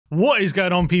What is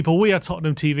going on, people? We are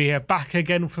Tottenham TV here, back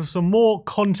again for some more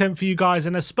content for you guys.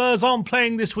 And as Spurs aren't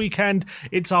playing this weekend,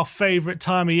 it's our favourite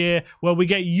time of year where we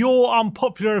get your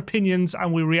unpopular opinions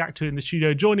and we react to it in the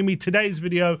studio. Joining me today's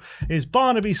video is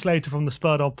Barnaby Slater from the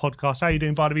Spurs podcast. How are you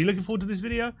doing, Barnaby? Looking forward to this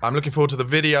video? I'm looking forward to the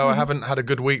video. I haven't had a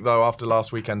good week, though, after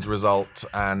last weekend's result.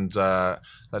 And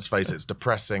let's face it, it's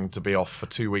depressing to be off for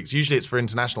 2 weeks. Usually it's for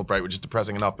international break, which is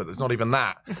depressing enough, but it's not even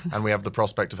that. And we have the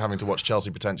prospect of having to watch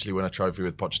Chelsea potentially win a trophy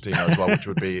with Pochettino as well, which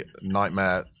would be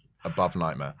nightmare above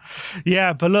nightmare.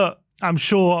 Yeah, but look, I'm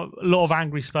sure a lot of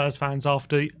angry Spurs fans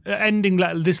after ending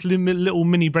this little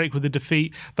mini break with a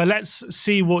defeat. But let's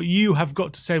see what you have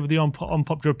got to say with the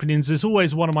unpopular opinions. It's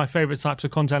always one of my favourite types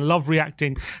of content. I love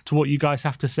reacting to what you guys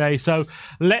have to say. So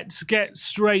let's get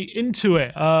straight into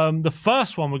it. The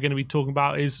first one we're going to be talking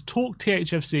about is Talk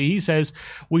THFC. He says,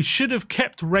 we should have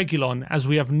kept Reguilon as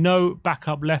we have no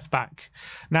backup left back.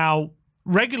 Now,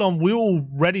 Reguilon, we were all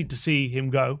ready to see him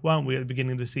go, weren't we, at the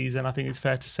beginning of the season? I think it's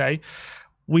fair to say.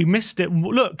 We missed it.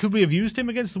 Look, could we have used him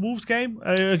against the Wolves game?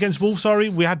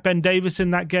 We had Ben Davies in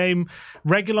that game.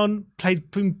 Reguilon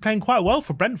been playing quite well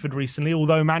for Brentford recently,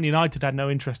 although Man United had no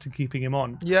interest in keeping him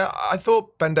on. Yeah, I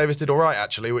thought Ben Davies did all right,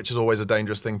 actually, which is always a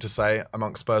dangerous thing to say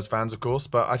amongst Spurs fans, of course.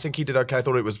 But I think he did okay. I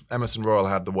thought it was Emerson Royal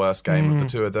had the worst game of the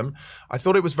two of them. I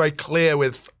thought it was very clear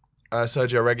with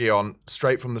Sergio Reguilon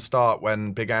straight from the start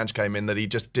when Big Ange came in that he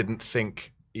just didn't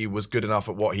think he was good enough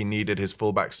at what he needed his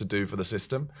fullbacks to do for the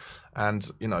system. And,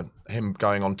 you know, him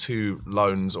going on 2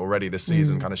 loans already this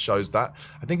season kind of shows that.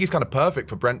 I think he's kind of perfect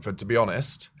for Brentford, to be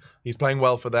honest. He's playing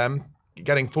well for them,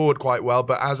 getting forward quite well,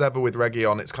 but as ever with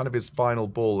Reguilon, it's kind of his final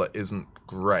ball that isn't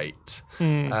great.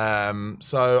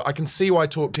 So I can see why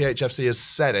Talk THFC has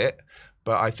said it,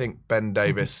 but I think Ben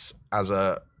Davies as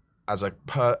a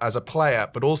player,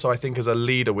 but also I think as a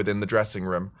leader within the dressing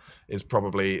room, that's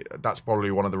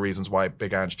probably one of the reasons why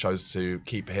Big Ange chose to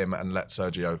keep him and let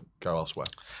Sergio go elsewhere.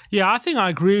 Yeah, I think I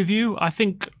agree with you. I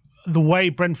think the way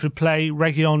Brentford play,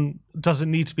 Reguilon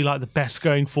doesn't need to be like the best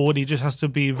going forward. He just has to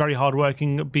be very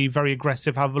hardworking, be very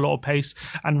aggressive, have a lot of pace,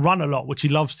 and run a lot, which he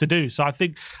loves to do. So I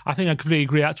think I completely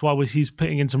agree. That's why he's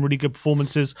putting in some really good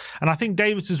performances. And I think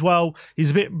Davies as well,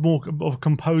 he's a bit more of a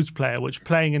composed player, which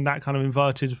playing in that kind of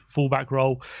inverted fullback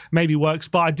role maybe works.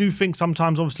 But I do think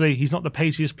sometimes, obviously, he's not the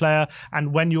paciest player.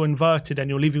 And when you're inverted and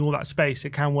you're leaving all that space, it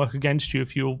can work against you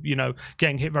if you're,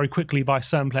 getting hit very quickly by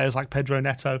certain players like Pedro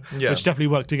Neto, which definitely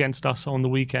worked against us on the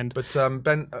weekend. But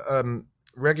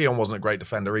Reguilon wasn't a great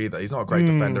defender either. He's not a great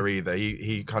defender either.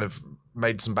 He kind of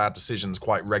made some bad decisions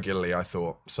quite regularly, I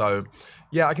thought. So,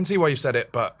 yeah, I can see why you said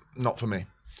it, but not for me.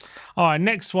 All right,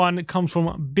 next one. It comes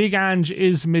from Big Ange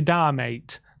is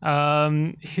Midamate.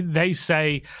 They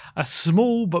say a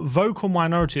small but vocal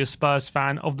minority of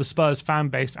the Spurs fan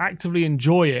base actively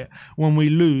enjoy it when we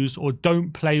lose or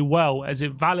don't play well, as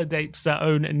it validates their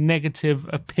own negative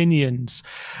opinions.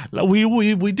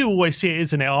 We do always see it,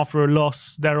 isn't it? After a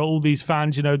loss, there are all these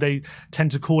fans, they tend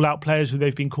to call out players who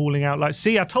they've been calling out, like,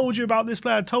 see, I told you about this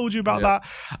player, I told you about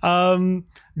that.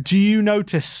 Do you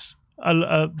notice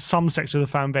some section of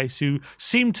the fan base who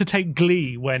seem to take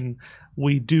glee when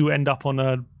we do end up on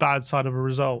a bad side of a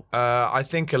result? I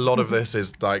think a lot of this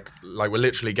is like we're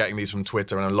literally getting these from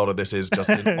Twitter, and a lot of this is just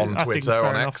on Twitter,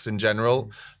 on X in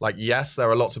general. Like, yes, there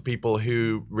are lots of people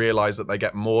who realize that they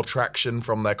get more traction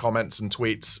from their comments and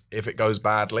tweets if it goes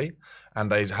badly, and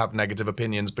they have negative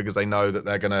opinions because they know that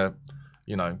they're going to,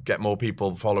 get more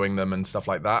people following them and stuff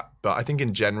like that. But I think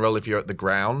in general, if you're at the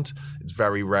ground, it's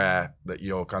very rare that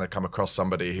you're going to come across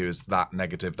somebody who is that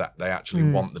negative that they actually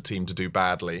want the team to do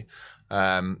badly.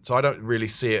 So I don't really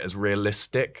see it as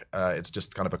realistic. It's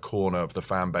just kind of a corner of the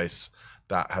fan base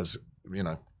that has,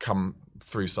 come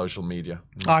through social media.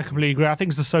 I completely agree. I think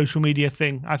it's the social media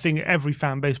thing. I think every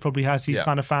fan base probably has these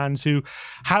kind of fans who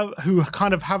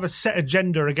kind of have a set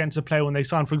agenda against a player when they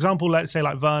sign. For example, let's say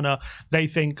like Werner, they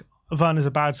think Werner's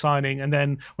a bad signing, and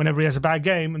then whenever he has a bad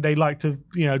game, they like to,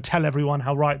 tell everyone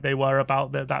how right they were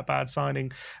about that bad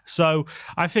signing. So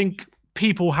I think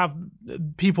people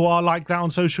are like that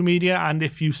on social media, and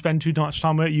if you spend too much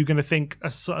time with it, you're going to think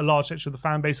a large section of the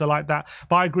fan base are like that.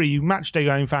 But I agree, you match day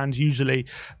going fans,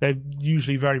 they're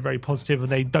usually very, very positive, and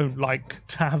they don't like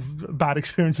to have bad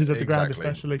experiences at the ground,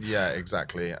 especially. Yeah,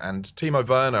 exactly. And Timo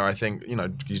Werner, I think,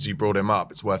 because you brought him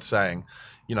up, it's worth saying,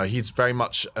 he's very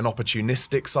much an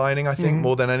opportunistic signing, I think,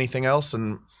 more than anything else.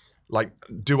 And like,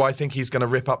 do I think he's going to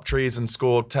rip up trees and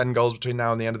score 10 goals between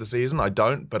now and the end of the season? I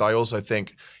don't. But I also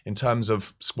think in terms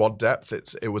of squad depth,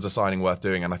 it was a signing worth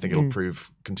doing. And I think it'll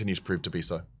continue to prove to be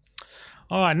so.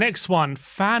 All right, next one.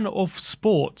 Fan of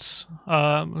sports.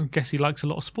 I guess he likes a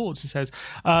lot of sports, he says.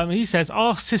 He says,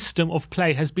 our system of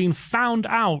play has been found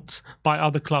out by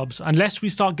other clubs. Unless we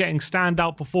start getting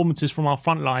standout performances from our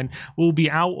front line, we'll be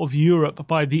out of Europe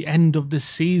by the end of the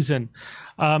season.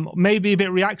 Maybe a bit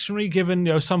reactionary,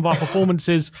 given some of our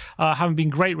performances haven't been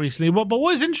great recently. But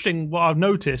what is interesting, what I've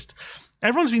noticed,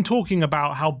 everyone's been talking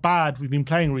about how bad we've been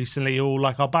playing recently, or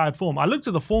like our bad form. I looked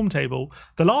at the form table.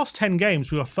 The last 10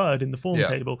 games, we were third in the form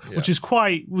table, which is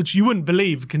which you wouldn't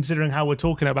believe considering how we're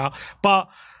talking about. But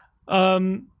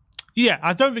yeah,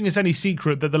 I don't think it's any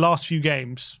secret that the last few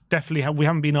games definitely we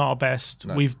haven't been at our best.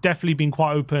 No. We've definitely been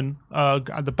quite open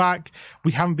at the back.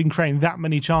 We haven't been creating that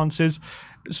many chances.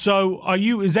 So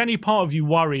is any part of you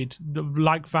worried that,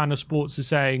 like Fan of Sports is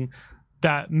saying,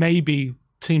 that maybe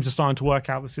teams are starting to work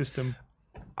out the system?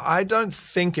 I don't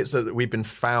think it's that we've been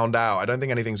found out. I don't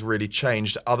think anything's really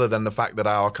changed other than the fact that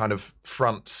our kind of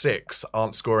front six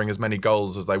aren't scoring as many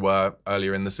goals as they were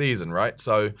earlier in the season, right?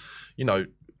 So,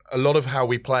 a lot of how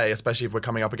we play, especially if we're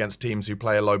coming up against teams who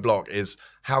play a low block, is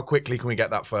how quickly can we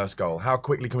get that first goal? How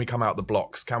quickly can we come out the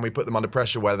blocks? Can we put them under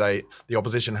pressure where the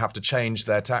opposition have to change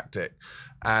their tactic?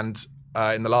 And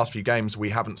in the last few games,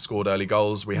 we haven't scored early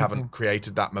goals. We haven't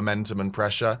created that momentum and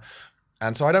pressure.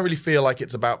 And so I don't really feel like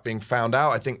it's about being found out.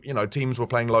 I think, teams were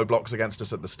playing low blocks against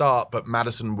us at the start, but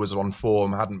Maddison was on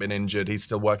form, hadn't been injured. He's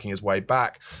still working his way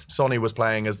back. Sonny was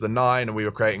playing as the 9, and we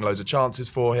were creating loads of chances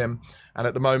for him. And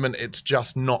at the moment, it's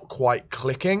just not quite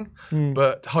clicking.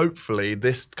 But hopefully,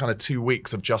 this kind of 2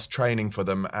 weeks of just training for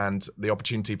them and the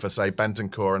opportunity for, say,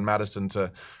 Bentancur and Maddison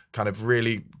to kind of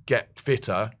really get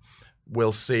fitter,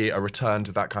 we'll see a return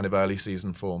to that kind of early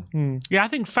season form. Yeah, I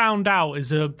think found out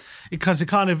is because it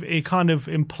kind of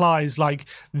implies like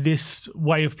this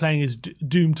way of playing is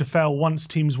doomed to fail once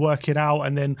teams work it out,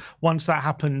 and then once that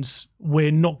happens,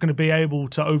 we're not going to be able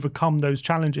to overcome those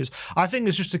challenges. I think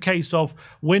it's just a case of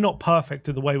we're not perfect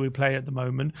at the way we play at the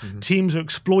moment. Teams are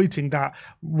exploiting that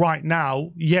right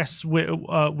now. Yes, we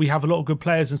have a lot of good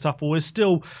players and stuff, but we're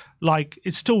still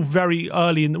it's still very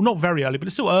early not very early, but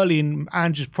it's still early in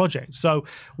Ange's project. So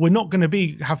we're not going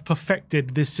to have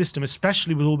perfected this system,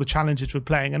 especially with all the challenges we're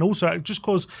playing, and also just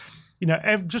because.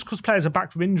 Just because players are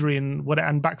back from injury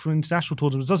and back from international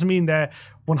tournaments doesn't mean they're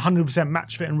 100%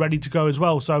 match fit and ready to go as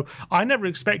well. So I never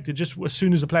expected just as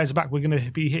soon as the players are back, we're going to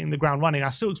be hitting the ground running.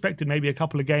 I still expected maybe a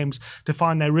couple of games to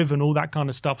find their rhythm, all that kind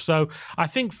of stuff. So I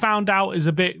think found out is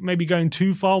a bit maybe going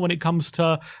too far when it comes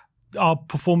to our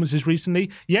performances recently.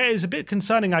 Yeah, it's a bit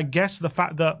concerning, I guess, the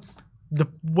fact that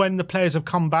when the players have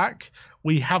come back,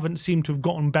 we haven't seemed to have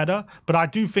gotten better. But I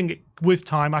do think with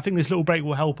time, I think this little break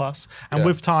will help us. And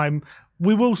with time,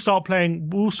 we will start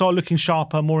playing, we'll start looking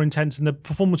sharper, more intense, and the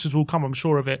performances will come, I'm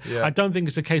sure of it. I don't think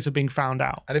it's a case of being found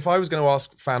out. And if I was going to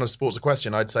ask Fan of Sports a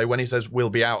question, I'd say when he says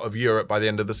we'll be out of Europe by the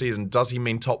end of the season, does he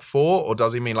mean top 4 or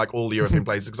does he mean like all the European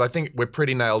places? Because I think we're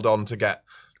pretty nailed on to get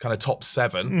kind of top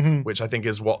 7, which I think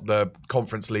is what the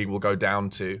Conference League will go down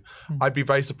to. I'd be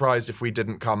very surprised if we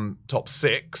didn't come top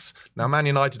 6. Now, Man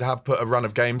United have put a run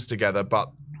of games together, but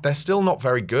they're still not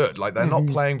very good. Like, they're not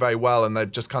playing very well, and they're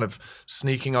just kind of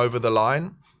sneaking over the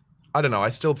line. I don't know. I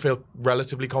still feel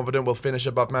relatively confident we'll finish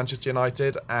above Manchester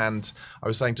United. And I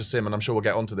was saying to Sim, and I'm sure we'll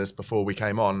get onto this before we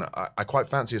came on, I quite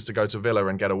fancy us to go to Villa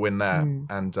and get a win there.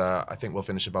 And I think we'll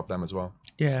finish above them as well.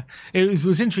 Yeah. It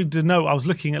was interesting to note, I was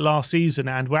looking at last season,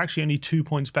 and we're actually only 2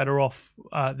 points better off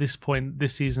at this point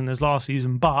this season as last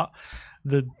season. But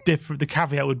the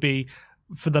caveat would be,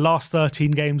 for the last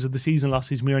 13 games of the season last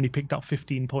season, we only picked up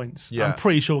 15 points. I'm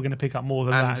pretty sure we're going to pick up more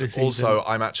than that this season. And also,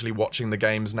 I'm actually watching the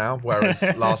games now, whereas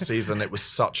last season it was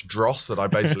such dross that I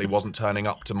basically wasn't turning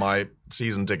up to my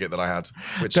season ticket that I had,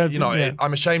 which,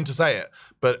 I'm ashamed to say it,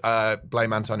 but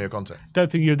blame Antonio Conte. Don't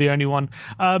think you're the only one.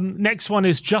 Next one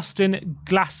is Justin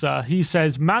Glasser. He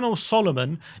says, Manor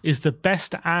Solomon is the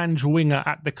best Ange winger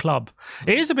at the club.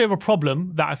 It is a bit of a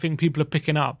problem that I think people are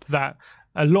picking up, that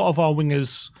a lot of our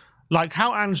wingers... Like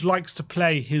how Ange likes to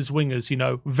play his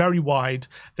wingers, very wide.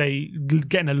 They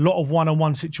get in a lot of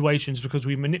one-on-one situations because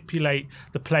we manipulate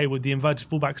the play with the inverted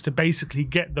fullbacks to basically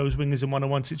get those wingers in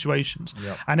one-on-one situations.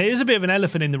 And it is a bit of an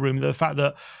elephant in the room, the fact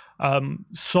that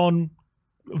Son,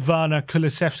 Werner,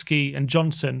 Kulusevski and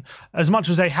Johnson, as much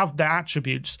as they have their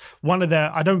attributes,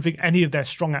 I don't think any of their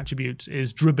strong attributes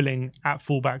is dribbling at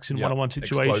fullbacks in one-on-one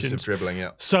situations. Explosive dribbling,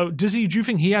 So do you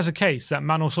think he has a case that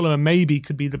Manor Solomon maybe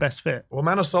could be the best fit? Well,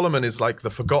 Manor Solomon is like the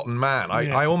forgotten man.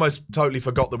 I almost totally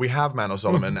forgot that we have Manor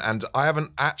Solomon, and I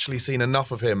haven't actually seen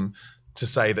enough of him to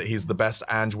say that he's the best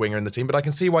Ange winger in the team. But I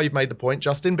can see why you've made the point,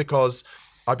 Justin, because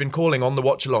I've been calling on the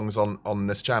watch-alongs on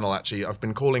this channel, actually. I've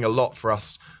been calling a lot for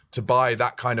us to buy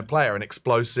that kind of player, an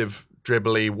explosive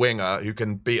dribbly winger who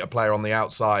can beat a player on the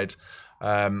outside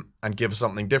and give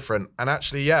something different. And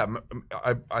actually, yeah,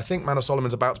 I think Manor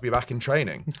Solomon's about to be back in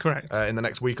training. Correct. In the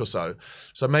next week or so.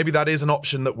 So maybe that is an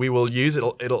option that we will use.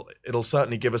 It'll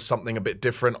certainly give us something a bit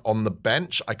different on the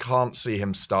bench. I can't see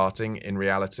him starting in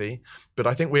reality, but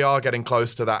I think we are getting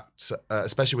close to that,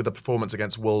 especially with the performance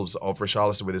against Wolves of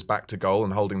Richarlison with his back to goal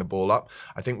and holding the ball up.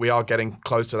 I think we are getting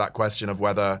close to that question of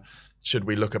whether should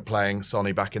we look at playing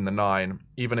Sonny back in the 9,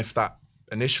 even if that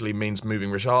initially means moving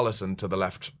Richarlison to the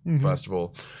left, first of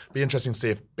all. Be interesting to see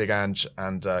if Big Ange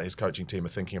and his coaching team are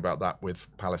thinking about that with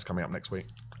Palace coming up next week.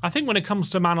 I think when it comes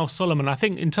to Manor Solomon, I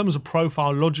think in terms of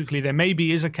profile, logically, there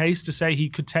maybe is a case to say he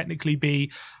could technically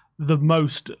be the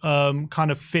most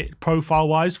kind of fit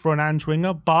profile-wise for an Ange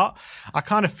winger, but I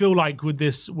kind of feel like with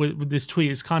this tweet,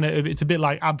 it's a bit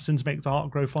like absence makes the heart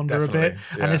grow fonder. Definitely, a bit,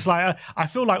 yeah. And it's like I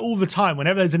feel like all the time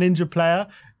whenever there's an injured player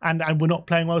and we're not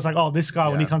playing well, it's like, oh, this guy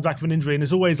when he comes back from an injury, and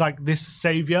it's always like this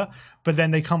saviour, but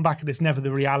then they come back and it's never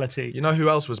the reality. You know who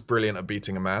else was brilliant at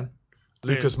beating a man?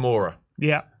 Lucas Moura.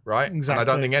 Yeah, right. Exactly. And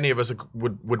I don't think any of us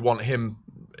would want him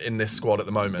in this squad at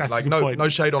the moment. That's like no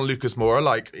shade on Lucas Moura.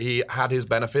 Like he had his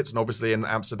benefits, and obviously in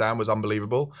Amsterdam was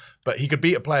unbelievable. But he could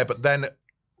beat a player. But then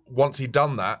once he'd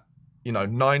done that,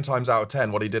 9 times out of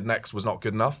 10, what he did next was not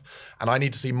good enough. And I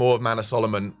need to see more of Manor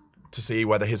Solomon to see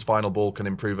whether his final ball can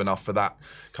improve enough for that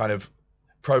kind of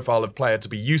profile of player to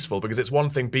be useful. Because it's one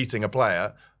thing beating a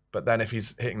player, but then if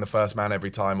he's hitting the first man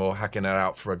every time or hacking it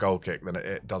out for a goal kick, then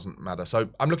it doesn't matter. So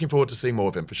I'm looking forward to seeing more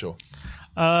of him for sure.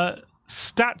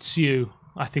 Statsu,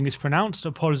 I think it's pronounced.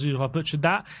 Apologies if I butchered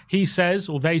that. He says,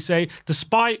 or they say,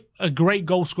 despite a great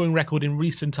goal-scoring record in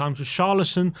recent times,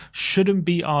 Richarlison shouldn't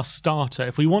be our starter.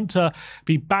 If we want to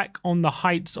be back on the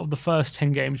heights of the first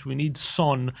 10 games, we need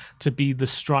Son to be the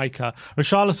striker.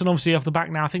 Richarlison, obviously, off the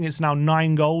back now, I think it's now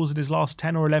 9 goals in his last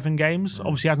 10 or 11 games.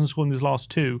 Obviously, hasn't scored in his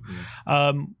last 2.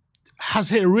 Has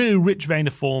hit a really rich vein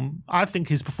of form. I think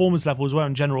his performance level as well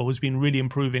in general has been really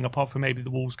improving, apart from maybe the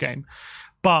Wolves game.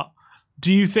 But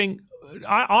do you think...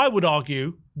 I would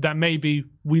argue that maybe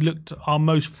we looked our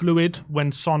most fluid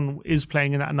when Son is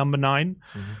playing in that number 9.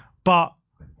 But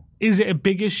is it a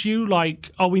big issue?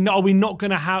 Like, are we not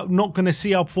going to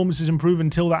see our performances improve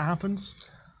until that happens?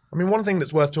 I mean, one thing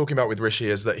that's worth talking about with Rishi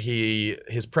is that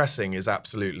his pressing is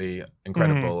absolutely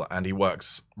incredible and he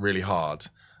works really hard.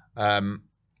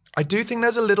 I do think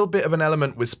there's a little bit of an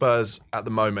element with Spurs at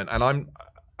the moment,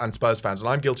 and Spurs fans, and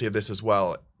I'm guilty of this as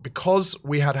well. Because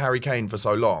we had Harry Kane for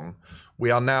so long,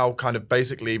 we are now kind of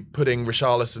basically putting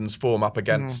Richarlison's form up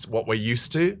against what we're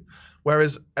used to.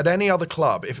 Whereas at any other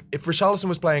club, if Richarlison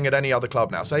was playing at any other club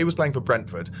now, say he was playing for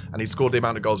Brentford and he'd scored the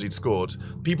amount of goals he'd scored,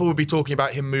 people would be talking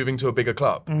about him moving to a bigger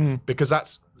club. Because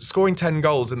that's scoring 10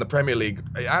 goals in the Premier League.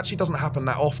 It actually doesn't happen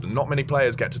that often. Not many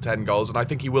players get to 10 goals, and I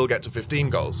think he will get to 15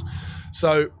 goals.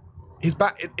 So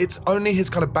it's only his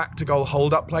kind of back to goal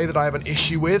hold up play that I have an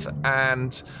issue with,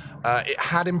 and it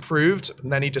had improved,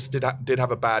 and then he just did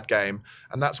have a bad game,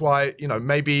 and that's why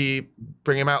maybe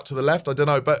bring him out to the left. I don't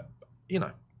know, but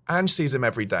Ange sees him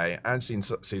every day. Ange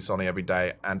sees Sonny every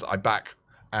day, and I back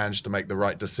Ange to make the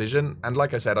right decision. And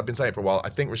like I said, I've been saying for a while, I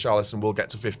think Richarlison will get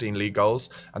to 15 league goals,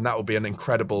 and that will be an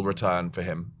incredible return for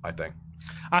him, I think.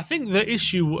 I think the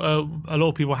issue a lot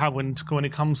of people have when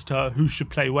it comes to who should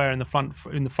play where in the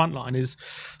front line is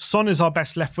Son is our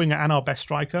best left winger and our best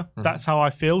striker. That's how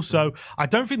I feel. So I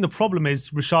don't think the problem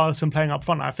is Richarlison playing up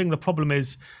front. I think the problem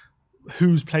is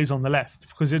who plays on the left,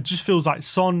 because it just feels like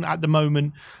Son at the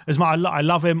moment, as much I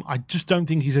love him, I just don't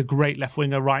think he's a great left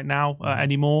winger right now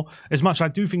anymore. As much as I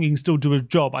do think he can still do a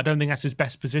job, I don't think that's his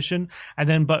best position. And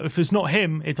then, but if it's not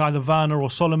him, it's either Werner or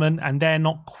Solomon, and they're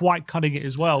not quite cutting it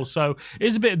as well. So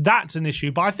it's a bit, that's an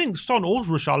issue. But I think Son or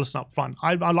Richarlison up front,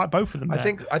 I like both of them there.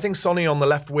 I think Sonny on the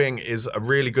left wing is a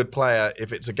really good player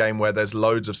if it's a game where there's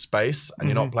loads of space and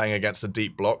you're not playing against a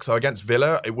deep block. So against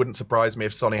Villa, it wouldn't surprise me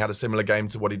if Sonny had a similar game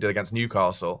to what he did against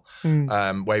Newcastle,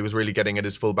 where he was really getting at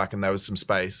his fullback and there was some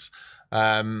space.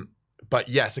 But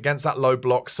yes, against that low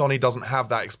block, Sonny doesn't have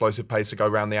that explosive pace to go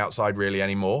around the outside really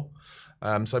anymore.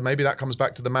 So maybe that comes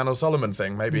back to the Manor Solomon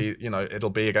thing. Maybe, it'll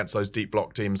be against those deep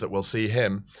block teams that we'll see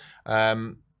him.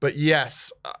 But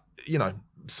yes,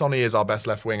 Sonny is our best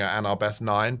left winger and our best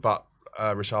 9, but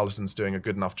Richarlison's doing a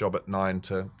good enough job at 9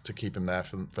 to keep him there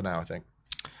for now, I think.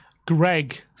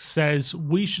 Greg says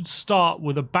we should start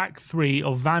with a back 3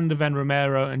 of Van de Ven,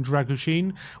 Romero and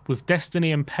Reguilon, with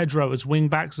Destiny and Pedro as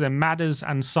wing-backs, then Madders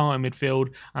and Sarr in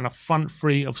midfield, and a front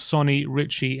 3 of Sonny,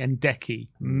 Richie and Decky.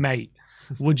 Mate,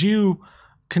 would you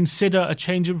consider a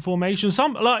change in formation?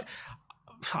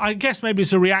 I guess maybe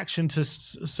it's a reaction to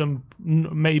some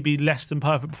maybe less than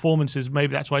perfect performances.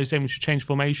 Maybe that's why he's saying we should change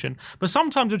formation. But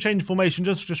sometimes a change of formation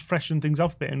just freshen things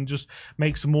up a bit and just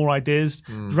make some more ideas.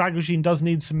 Reguilon does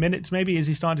need some minutes. Maybe is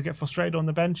he starting to get frustrated on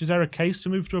the bench? Is there a case to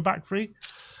move to a back three?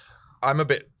 I'm a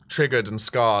bit triggered and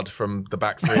scarred from the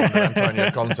back three under Antonio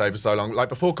Conte for so long. Like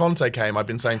before Conte came, I'd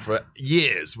been saying for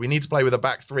years, we need to play with a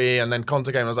back three. And then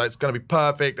Conte came and I was like, it's going to be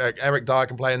perfect. Like, Eric Dyer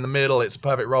can play in the middle. It's a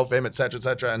perfect role for him, etc.,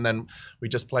 etc. And then we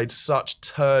just played such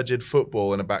turgid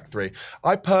football in a back three.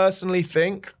 I personally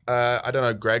think, I don't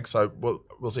know, Greg, so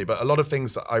we'll see. But a lot of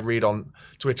things that I read on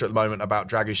Twitter at the moment about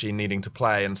Reguilon needing to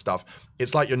play and stuff,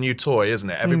 it's like your new toy, isn't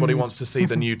it? Everybody wants to see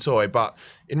the new toy. But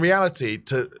in reality,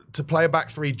 to play a back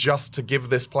three just to give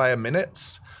this player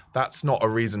minutes, that's not a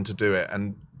reason to do it.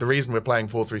 And the reason we're playing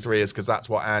 4-3-3 is because that's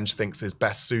what Ange thinks is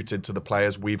best suited to the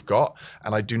players we've got.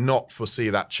 And I do not foresee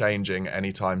that changing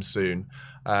anytime soon.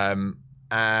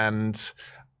 And,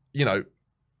 you know,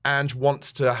 Ange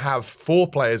wants to have 4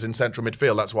 players in central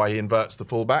midfield. That's why he inverts the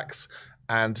fullbacks.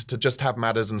 And to just have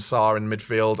Madders and Sarr in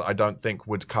midfield, I don't think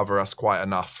would cover us quite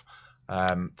enough.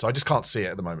 So I just can't see it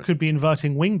at the moment. Could be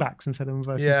inverting wing backs instead of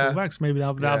inverting fullbacks. Maybe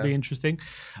that'll be interesting.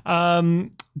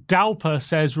 Dalper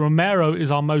says Romero is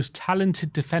our most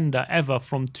talented defender ever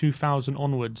from 2000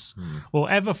 onwards. Well,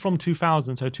 ever from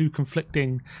 2000, so 2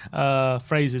 conflicting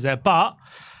phrases there. But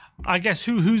I guess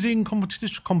who's in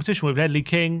competition with Ledley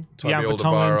King, Jan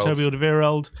Vertonghen, Toby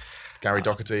Alderweireld, Gary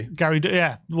Doherty.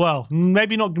 Well,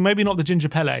 maybe not the Ginger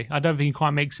Pele. I don't think he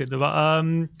quite makes it.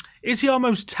 But is he our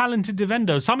most talented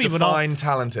defender? Some even define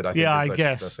talented, I think. Yeah, is I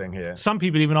guess the thing here. Some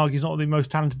people even argue he's not the most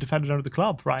talented defender of the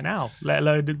club right now, let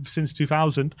alone since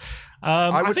 2000.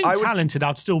 I think talented,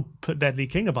 I'd still put Ledley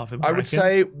King above him. I would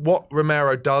say what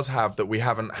Romero does have that we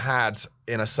haven't had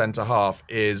in a centre half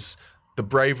is the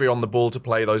bravery on the ball to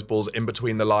play those balls in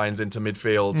between the lines into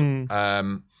midfield.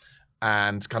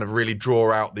 And kind of really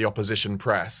draw out the opposition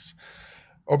press.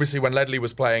 Obviously, when Ledley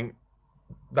was playing,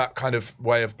 that kind of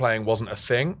way of playing wasn't a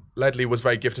thing. Ledley was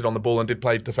very gifted on the ball and did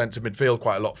play defensive midfield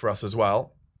quite a lot for us as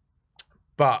well.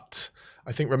 But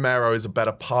I think Romero is a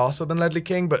better passer than Ledley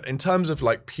King. But in terms of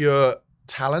like pure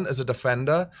talent as a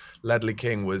defender, Ledley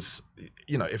King was,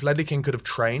 you know, if Ledley King could have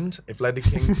trained, if Ledley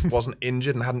King wasn't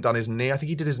injured and hadn't done his knee, I think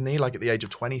he did his knee like at the age of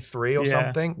 23 or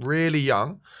something, really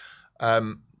young.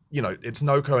 You know, it's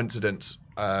no coincidence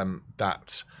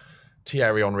that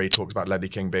Thierry Henry talks about Ledley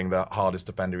King being the hardest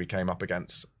defender he came up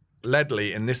against.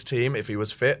 Ledley in this team, if he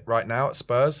was fit right now at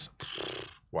Spurs,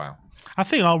 wow. I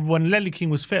think when Ledley King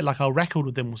was fit, like our record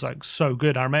with him was like so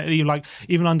good. I remember like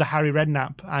even under Harry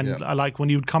Redknapp and like when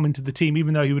he would come into the team,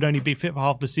 even though he would only be fit for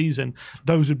half the season,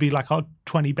 those would be like our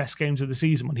 20 best games of the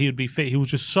season when he would be fit. He was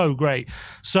just so great.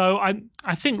 So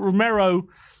I think Romero.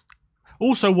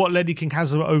 Also, what Ledley King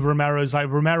has over Romero's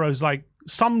like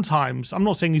sometimes, I'm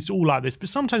not saying he's all like this, but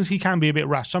sometimes he can be a bit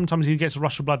rash. Sometimes he gets a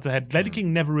rush of blood to the head. Ledley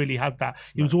King never really had that.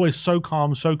 He was always so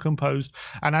calm, so composed.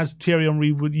 And as Thierry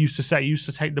Henry used to say, he used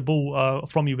to take the ball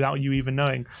from you without you even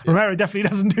knowing. Romero definitely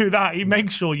doesn't do that. He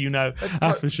makes sure you know.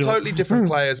 That's for sure. Totally different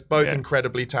players, both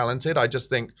incredibly talented. I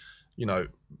just think, you know,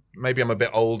 maybe I'm a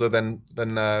bit older than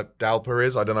Dalper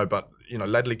is. I don't know. But, you know,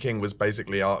 Ledley King was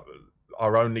basically our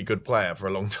only good player for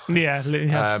a long time. Yeah,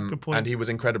 good point. And he was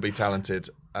incredibly talented.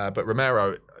 But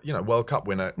Romero, you know, World Cup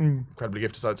winner, incredibly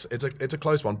gifted. So it's a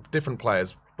close one. Different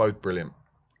players, both brilliant.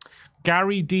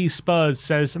 Gary D. Spurs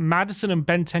says, Maddison and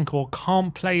Bentancur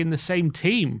can't play in the same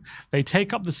team. They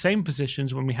take up the same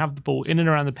positions when we have the ball in and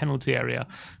around the penalty area.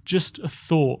 Just a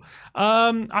thought.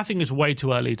 I think it's way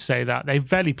too early to say that. They've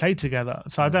barely played together.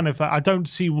 So I don't know I don't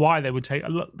see why they would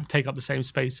take up the same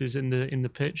spaces in the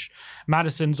pitch.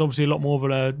 Maddison's obviously a lot more of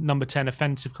a number 10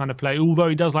 offensive kind of play, although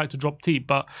he does like to drop deep.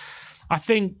 But I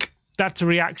think that's a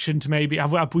reaction to maybe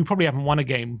we probably haven't won a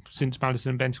game since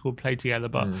Maddison and Bentancur played together.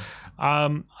 But I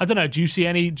don't know. Do you see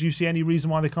any reason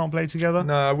why they can't play together?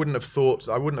 No, I wouldn't have thought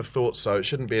so. It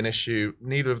shouldn't be an issue.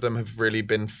 Neither of them have really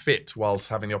been fit whilst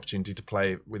having the opportunity to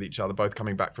play with each other, both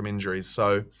coming back from injuries.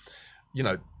 So, you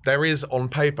know, there is on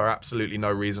paper absolutely no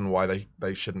reason why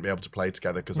they shouldn't be able to play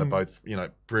together because they're both, you know,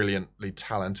 brilliantly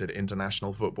talented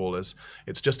international footballers.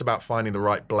 It's just about finding the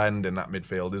right blend in that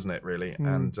midfield, isn't it, really?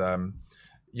 And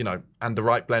you know, and the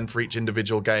right blend for each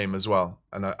individual game as well.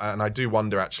 And I do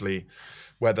wonder actually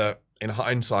whether, in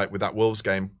hindsight, with that Wolves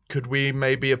game, could we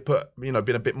maybe have been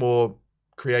a bit more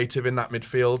creative in that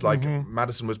midfield? Like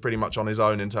Maddison was pretty much on his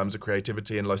own in terms of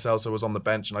creativity, and Lo Celso was on the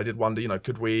bench. And I did wonder, you know,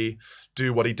 could we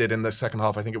do what he did in the second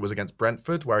half? I think it was against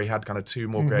Brentford, where he had kind of 2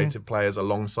 more creative players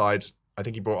alongside. I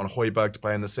think he brought on Højbjerg to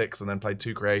play in the 6 and then played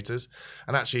 2 creators.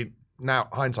 And actually, now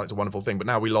hindsight's a wonderful thing, but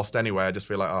now we lost anyway. I just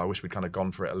feel like, I wish we'd kind of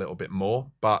gone for it a little bit more.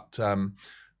 But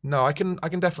no, I can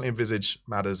definitely envisage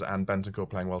Madders and Bentancur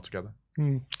playing well together.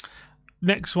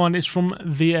 Next one is from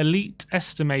the Elite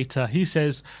Estimator. He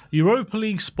says, Europa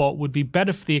League spot would be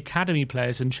better for the academy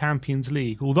players in Champions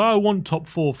League. Although I want top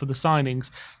 4 for the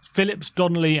signings, Phillips,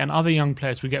 Donnelly and other young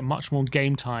players would get much more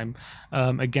game time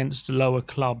against lower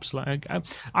clubs.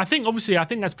 I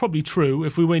think that's probably true.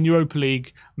 If we win Europa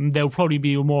League, there'll probably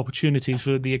be more opportunities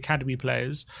for the academy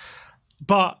players.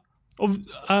 But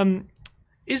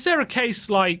is there a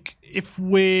case like if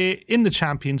we're in the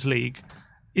Champions League,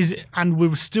 and we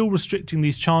were still restricting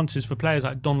these chances for players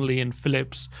like Donnelly and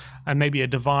Phillips and maybe a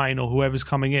Devine or whoever's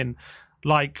coming in,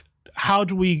 like how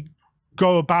do we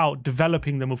go about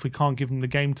developing them if we can't give them the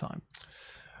game time?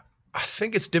 I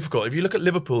think it's difficult. If you look at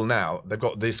Liverpool now, they've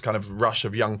got this kind of rush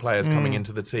of young players coming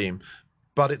into the team,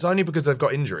 but it's only because they've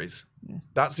got injuries.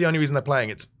 That's the only reason they're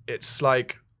playing. It's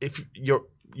like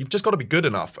you've just got to be good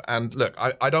enough. And look,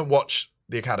 I don't watch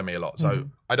the academy a lot, so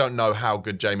I don't know how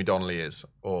good Jamie Donnelly is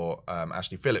or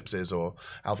Ashley Phillips is or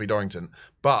Alfie Dorrington,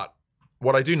 but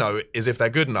what I do know is if they're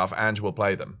good enough, Ange will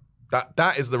play them.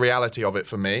 That is the reality of it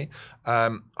for me.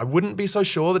 I wouldn't be so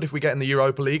sure that if we get in the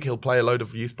Europa League he'll play a load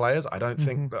of youth players. I don't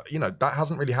think that, that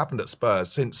hasn't really happened at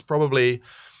Spurs since probably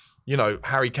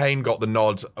Harry Kane got the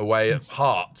nod away at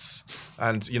Hearts,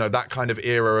 and that kind of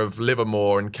era of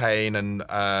Livermore and Kane and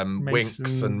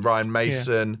Winks and Ryan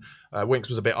Mason. Winks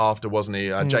was a bit after, wasn't he?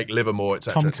 Jake Livermore,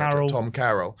 etc. Tom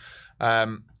Carroll.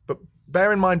 But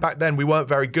bear in mind, back then we weren't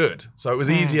very good, so it was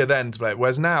easier then to play.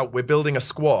 Whereas now we're building a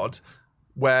squad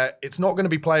where it's not going to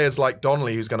be players like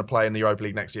Donnelly who's going to play in the Europa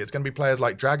League next year. It's going to be players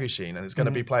like Dragushin, and it's going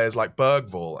to be players like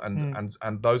Bergvall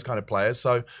and those kind of players.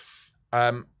 So.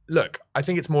 Look, I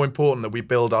think it's more important that we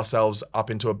build ourselves up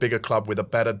into a bigger club with a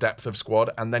better depth of squad.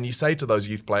 And then you say to those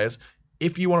youth players,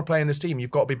 if you want to play in this team,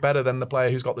 you've got to be better than the player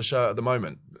who's got the shirt at the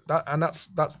moment. That's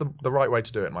the right way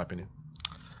to do it, in my opinion.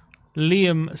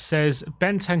 Liam says,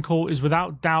 Bentancur is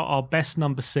without doubt our best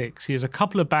number 6. He has a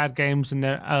couple of bad games in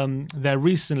there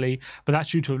recently, but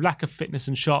that's due to a lack of fitness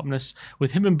and sharpness.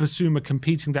 With him and Basuma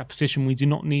competing that position, we do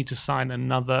not need to sign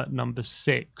another number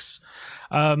 6.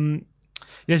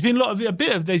 There's been a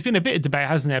bit of debate,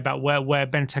 hasn't there, about where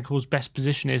Bentancur's best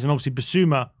position is, and obviously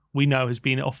Basuma, we know, has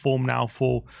been off form now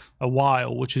for a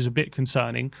while, which is a bit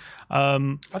concerning.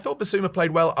 I thought Basuma played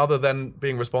well, other than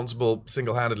being responsible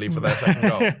single-handedly for their second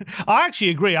goal. I actually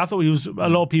agree. I thought he was. A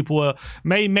lot of people were.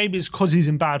 Maybe it's because he's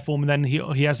in bad form, and then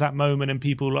he has that moment, and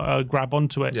people grab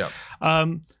onto it. Yeah.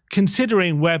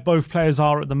 Considering where both players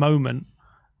are at the moment,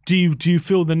 do you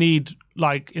feel the need?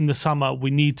 Like in the summer,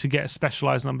 we need to get a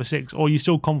specialised number 6, or are you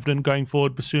still confident going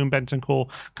forward? Basuma and Bentancur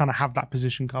kind of have that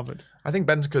position covered. I think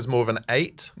Bentancur's more of an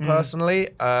 8 personally.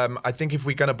 I think if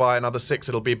we're going to buy another 6,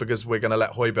 it'll be because we're going to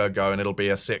let Højbjerg go, and it'll be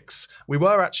a 6. We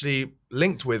were actually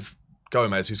linked with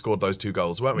Gomez, who scored those 2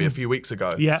 goals, weren't we, a few weeks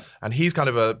ago? Yeah, and he's kind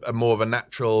of a more of a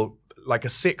natural, like a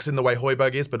 6 in the way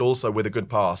Højbjerg is, but also with a good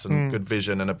pass and good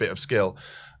vision and a bit of skill.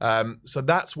 So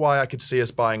that's why I could see us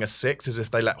buying a 6, is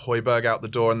if they let Højbjerg out the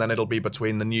door, and then it'll be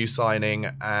between the new signing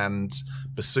and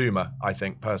Basuma, I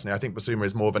think, personally. I think Basuma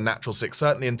is more of a natural 6,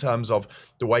 certainly in terms of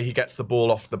the way he gets the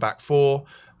ball off the back 4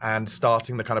 and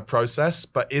starting the kind of process.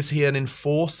 But is he an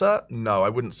enforcer? No, I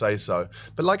wouldn't say so.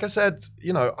 But like I said,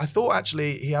 I thought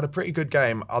actually he had a pretty good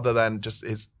game, other than just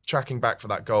his tracking back for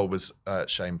that goal was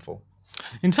shameful.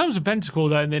 In terms of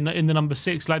Bentancur, though, in the number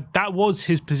 6, like that was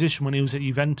his position when he was at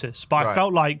Juventus. But I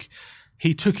felt like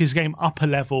he took his game up a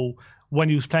level when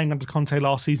he was playing under Conte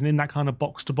last season in that kind of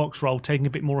box-to-box role, taking a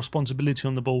bit more responsibility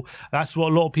on the ball. That's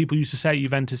what a lot of people used to say at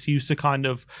Juventus. He used to kind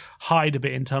of hide a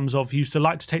bit in terms of, he used to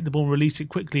like to take the ball and release it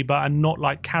quickly, and not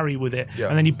like carry with it. Yeah.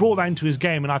 And then he brought that into his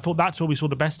game, and I thought that's where we saw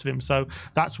the best of him. So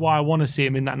that's why I want to see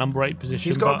him in that number 8 position.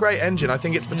 He's got a great engine. I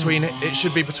think it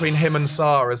should be between him and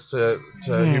Sarr as to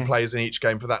who plays in each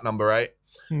game for that number 8.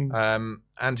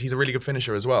 And he's a really good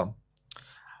finisher as well.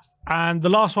 And the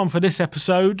last one for this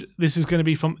episode, this is going to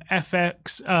be from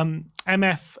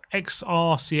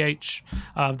MFXRCH.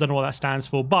 Don't know what that stands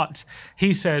for, but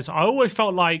he says, I always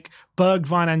felt like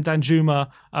Bergwijn and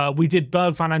Danjuma, we did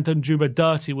Bergwijn and Danjuma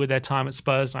dirty with their time at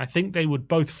Spurs, and I think they would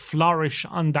both flourish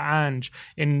under Ange.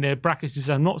 In the brackets,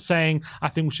 I'm not saying I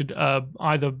think we should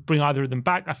either bring either of them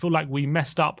back. I feel like we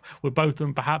messed up with both of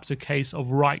them, perhaps a case of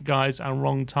right guys and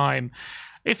wrong time.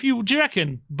 Do you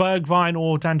reckon Bergwijn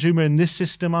or Danjuma in this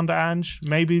system under Ange,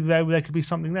 maybe there could be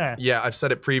something there? Yeah, I've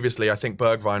said it previously. I think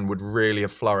Bergwijn would really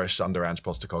have flourished under Ange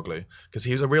Postecoglou, because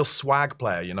he was a real swag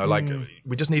player. Like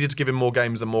we just needed to give him more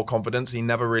games and more confidence. He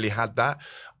never really had that.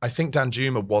 I think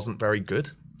Danjuma wasn't very good.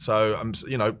 So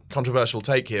controversial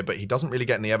take here, but he doesn't really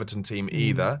get in the Everton team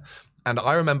either. And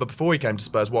I remember before he came to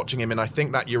Spurs watching him in, I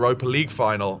think, that Europa League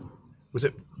final.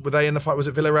 Were they in the fight? Was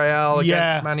it Villarreal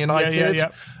against Man United? Yeah.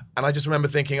 And I just remember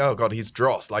thinking, oh God, he's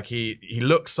dross. Like he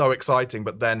looks so exciting,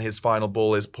 but then his final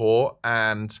ball is poor.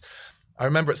 And I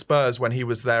remember at Spurs when he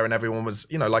was there and everyone was,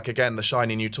 like again, the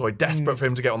shiny new toy, desperate for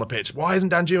him to get on the pitch. Why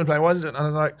isn't Danjuma playing? Why isn't it? And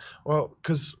I'm like, well,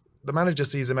 because the manager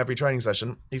sees him every training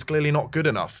session. He's clearly not good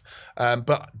enough.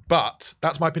 But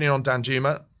that's my opinion on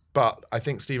Danjuma. But I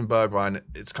think Steven Bergwijn,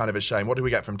 it's kind of a shame. What did we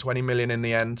get from 20 million in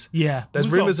the end? Yeah. There's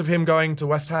rumours of him going to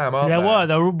West Ham, aren't there?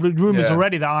 There were rumours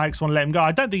already that Ajax want to let him go.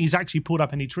 I don't think he's actually pulled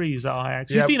up any trees at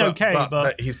Ajax. He's been okay,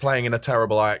 but he's playing in a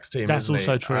terrible Ajax team, that's isn't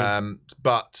also he? true.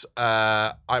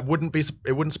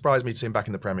 It wouldn't surprise me to see him back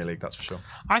in the Premier League, that's for sure.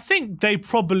 I think they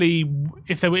probably,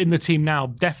 if they were in the team now,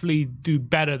 definitely do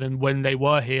better than when they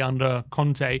were here under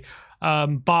Conte.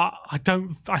 But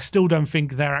I still don't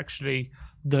think they're actually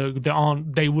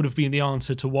they would have been the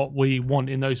answer to what we want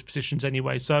in those positions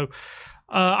anyway. So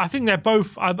I think they're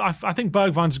both. I think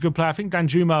Bergwijn's a good player. I think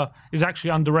Danjuma is actually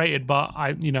underrated, but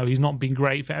he's not been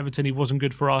great for Everton. He wasn't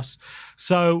good for us.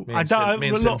 So me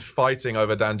and Sim fighting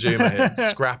over Danjuma here,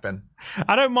 scrapping.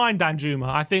 I don't mind Danjuma.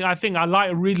 I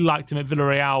really liked him at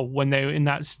Villarreal when they were in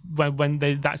that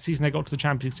season they got to the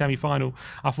Champions League semi-final.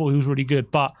 I thought he was really good,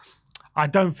 but I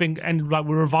don't think, and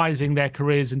we're revising their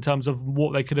careers in terms of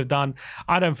what they could have done.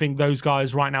 I don't think those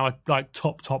guys right now are like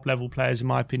top level players in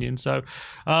my opinion. So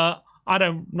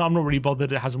I'm not really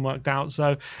bothered it hasn't worked out.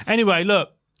 So anyway,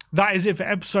 look, that is it for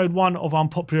episode 1 of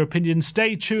Unpopular Opinions.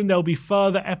 Stay tuned. There'll be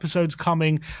further episodes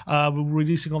coming. We're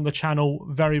releasing on the channel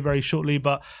very, very shortly.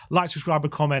 But like, subscribe,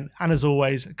 and comment. And as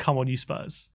always, come on, you Spurs.